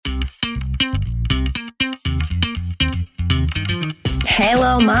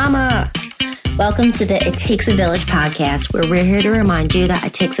Hello, Mama. Welcome to the It Takes a Village podcast, where we're here to remind you that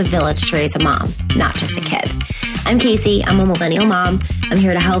it takes a village to raise a mom, not just a kid. I'm Casey. I'm a millennial mom. I'm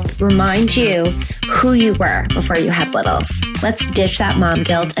here to help remind you who you were before you had littles. Let's ditch that mom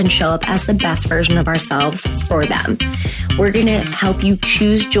guilt and show up as the best version of ourselves for them. We're going to help you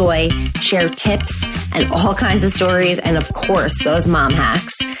choose joy, share tips and all kinds of stories, and of course, those mom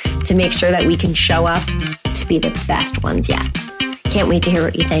hacks to make sure that we can show up to be the best ones yet. Can't wait to hear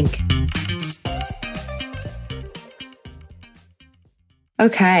what you think.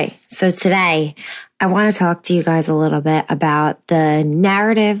 Okay, so today I want to talk to you guys a little bit about the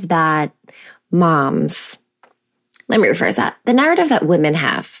narrative that moms, let me rephrase that, the narrative that women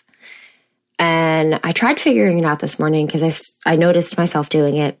have. And I tried figuring it out this morning because I noticed myself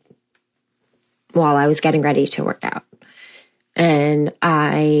doing it while I was getting ready to work out. And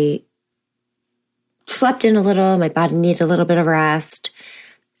I slept in a little, my body needed a little bit of rest,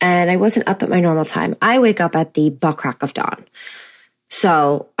 and I wasn't up at my normal time. I wake up at the butt crack of dawn.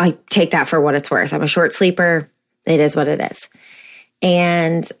 So I take that for what it's worth. I'm a short sleeper. It is what it is.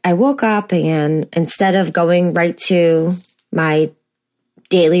 And I woke up, and instead of going right to my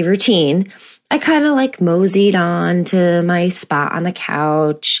daily routine, I kind of like moseyed on to my spot on the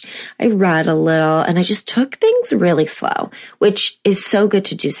couch. I read a little, and I just took things really slow, which is so good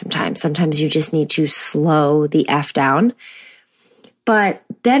to do sometimes. Sometimes you just need to slow the F down. But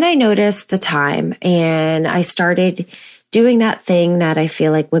then I noticed the time, and I started doing that thing that I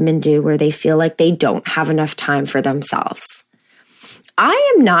feel like women do where they feel like they don't have enough time for themselves.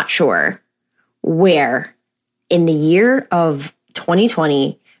 I am not sure where in the year of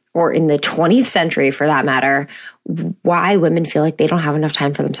 2020 or in the 20th century for that matter, why women feel like they don't have enough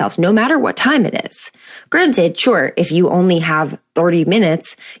time for themselves, no matter what time it is. Granted, sure, if you only have 30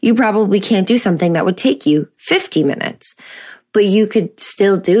 minutes, you probably can't do something that would take you 50 minutes, but you could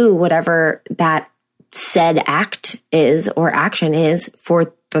still do whatever that said act is or action is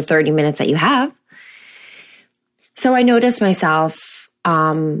for the 30 minutes that you have. So I noticed myself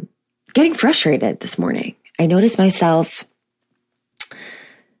getting frustrated this morning. I noticed myself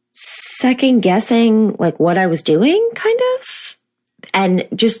second guessing like what I was doing kind of, and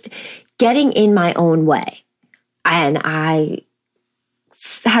just getting in my own way. And I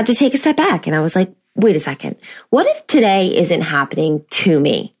had to take a step back, and I was like, wait a second. What if today isn't happening to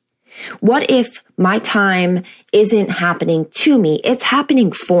me? What if my time isn't happening to me? It's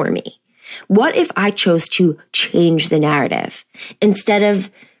happening for me. What if I chose to change the narrative? Instead of,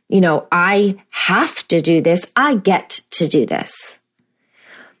 I have to do this, I get to do this.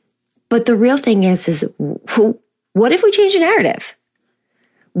 But the real thing is what if we change the narrative?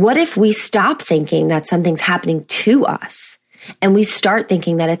 What if we stop thinking that something's happening to us and we start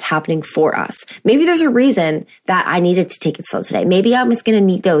thinking that it's happening for us? Maybe there's a reason that I needed to take it slow today. Maybe I'm just going to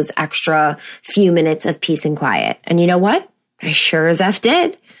need those extra few minutes of peace and quiet. And you know what? I sure as F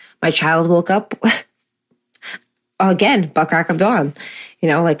did. My child woke up again, butt crack of dawn,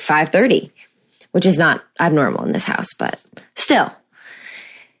 like 5:30, which is not abnormal in this house, but still.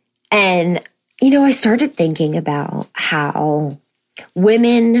 And, I started thinking about how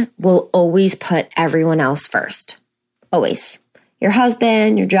women will always put everyone else first. Always. Your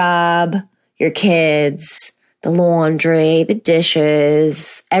husband, your job, your kids, the laundry, the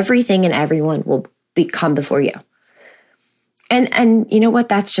dishes, everything and everyone will come before you. And you know what?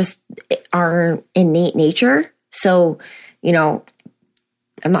 That's just our innate nature. So, I'm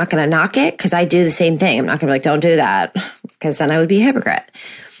not going to knock it because I do the same thing. I'm not going to be like, don't do that, because then I would be a hypocrite.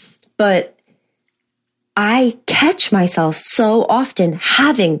 But I catch myself so often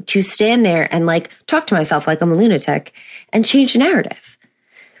having to stand there and talk to myself like I'm a lunatic and change the narrative,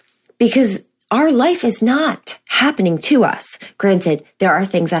 because our life is not happening to us. Granted, there are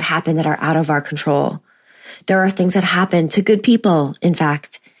things that happen that are out of our control. There are things that happen to good people, in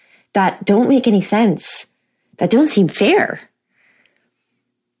fact, that don't make any sense, that don't seem fair.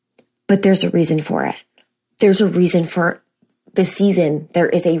 But there's a reason for it. There's a reason for the season. There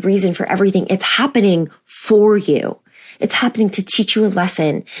is a reason for everything. It's happening for you. It's happening to teach you a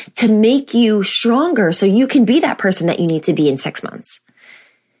lesson, to make you stronger so you can be that person that you need to be in 6 months.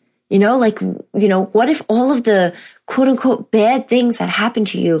 What if all of the quote unquote bad things that happen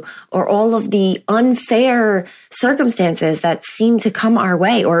to you, or all of the unfair circumstances that seem to come our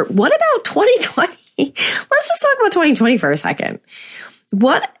way, or what about 2020? Let's just talk about 2020 for a second.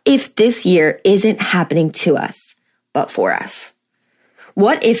 What if this year isn't happening to us, but for us?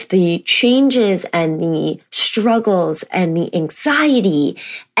 What if the changes and the struggles and the anxiety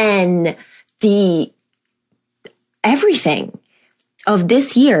and the everything of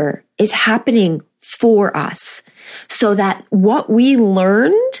this year is happening for us so that what we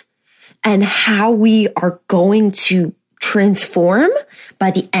learned and how we are going to transform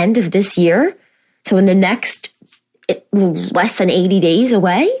by the end of this year, so in the next less than 80 days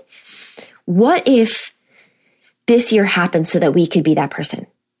away, what if this year happens so that we could be that person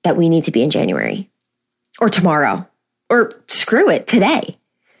that we need to be in January or tomorrow or screw it, today?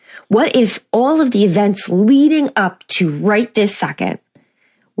 What if all of the events leading up to right this second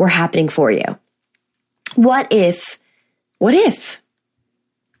were happening for you? What if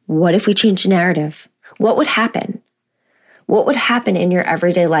we changed the narrative? What would happen? What would happen in your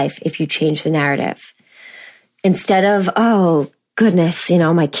everyday life if you changed the narrative? Instead of, oh goodness,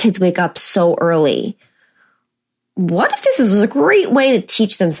 my kids wake up so early. What if this is a great way to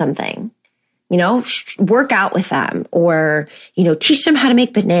teach them something? Work out with them or, teach them how to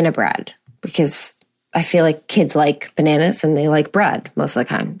make banana bread, because I feel like kids like bananas and they like bread most of the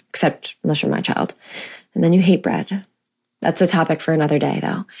time, except unless you're my child. And then you hate bread. That's a topic for another day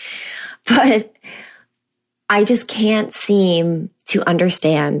though. But I just can't seem to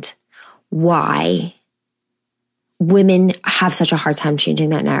understand why women have such a hard time changing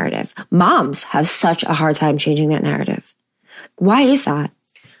that narrative. Moms have such a hard time changing that narrative. Why is that?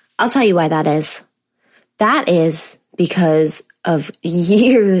 I'll tell you why that is. That is because of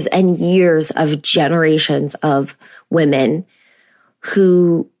years and years of generations of women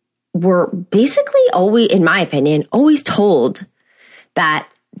who were basically always, in my opinion, always told that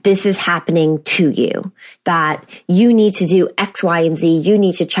this is happening to you, that you need to do X, Y, and Z. You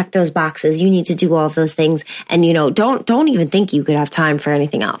need to check those boxes. You need to do all of those things. And, don't even think you could have time for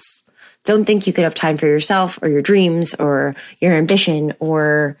anything else. Don't think you could have time for yourself or your dreams or your ambition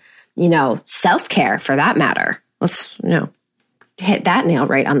or, self-care for that matter. Let's, hit that nail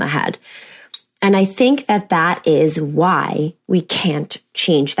right on the head. And I think that is why we can't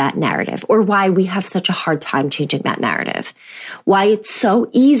change that narrative, or why we have such a hard time changing that narrative. Why it's so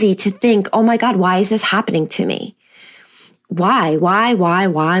easy to think, oh my God, why is this happening to me? Why? Why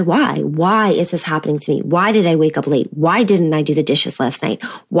is this happening to me? Why did I wake up late? Why didn't I do the dishes last night?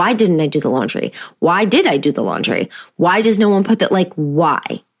 Why didn't I do the laundry? Why did I do the laundry? Why does no one put that? Why?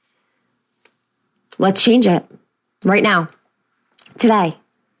 Let's change it right now, today.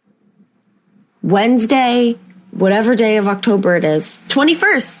 Wednesday, whatever day of October it is,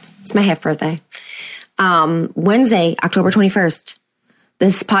 21st. It's my half birthday. Wednesday, October 21st.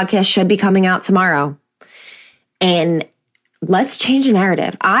 This podcast should be coming out tomorrow. And let's change the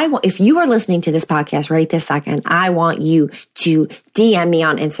narrative. If you are listening to this podcast right this second, I want you to DM me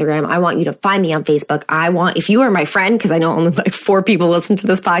on Instagram. I want you to find me on Facebook. If you are my friend, because I know only 4 people listen to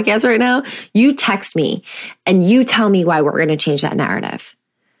this podcast right now, you text me and you tell me why we're going to change that narrative.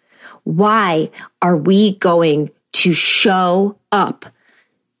 Why are we going to show up?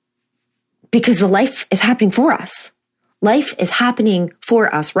 Because the life is happening for us. Life is happening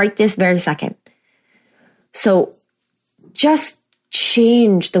for us right this very second. So just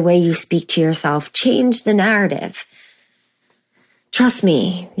change the way you speak to yourself. Change the narrative. Trust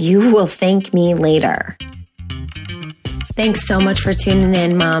me, you will thank me later. Thanks so much for tuning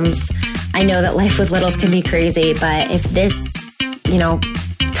in, moms. I know that life with littles can be crazy, but if this,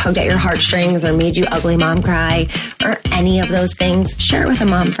 tugged at your heartstrings or made you ugly mom cry or any of those things, share it with a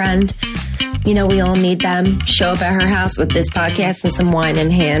mom friend. We all need them. Show up at her house with this podcast and some wine in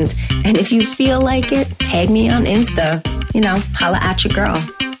hand. And if you feel like it, tag me on Insta. Holla at your girl.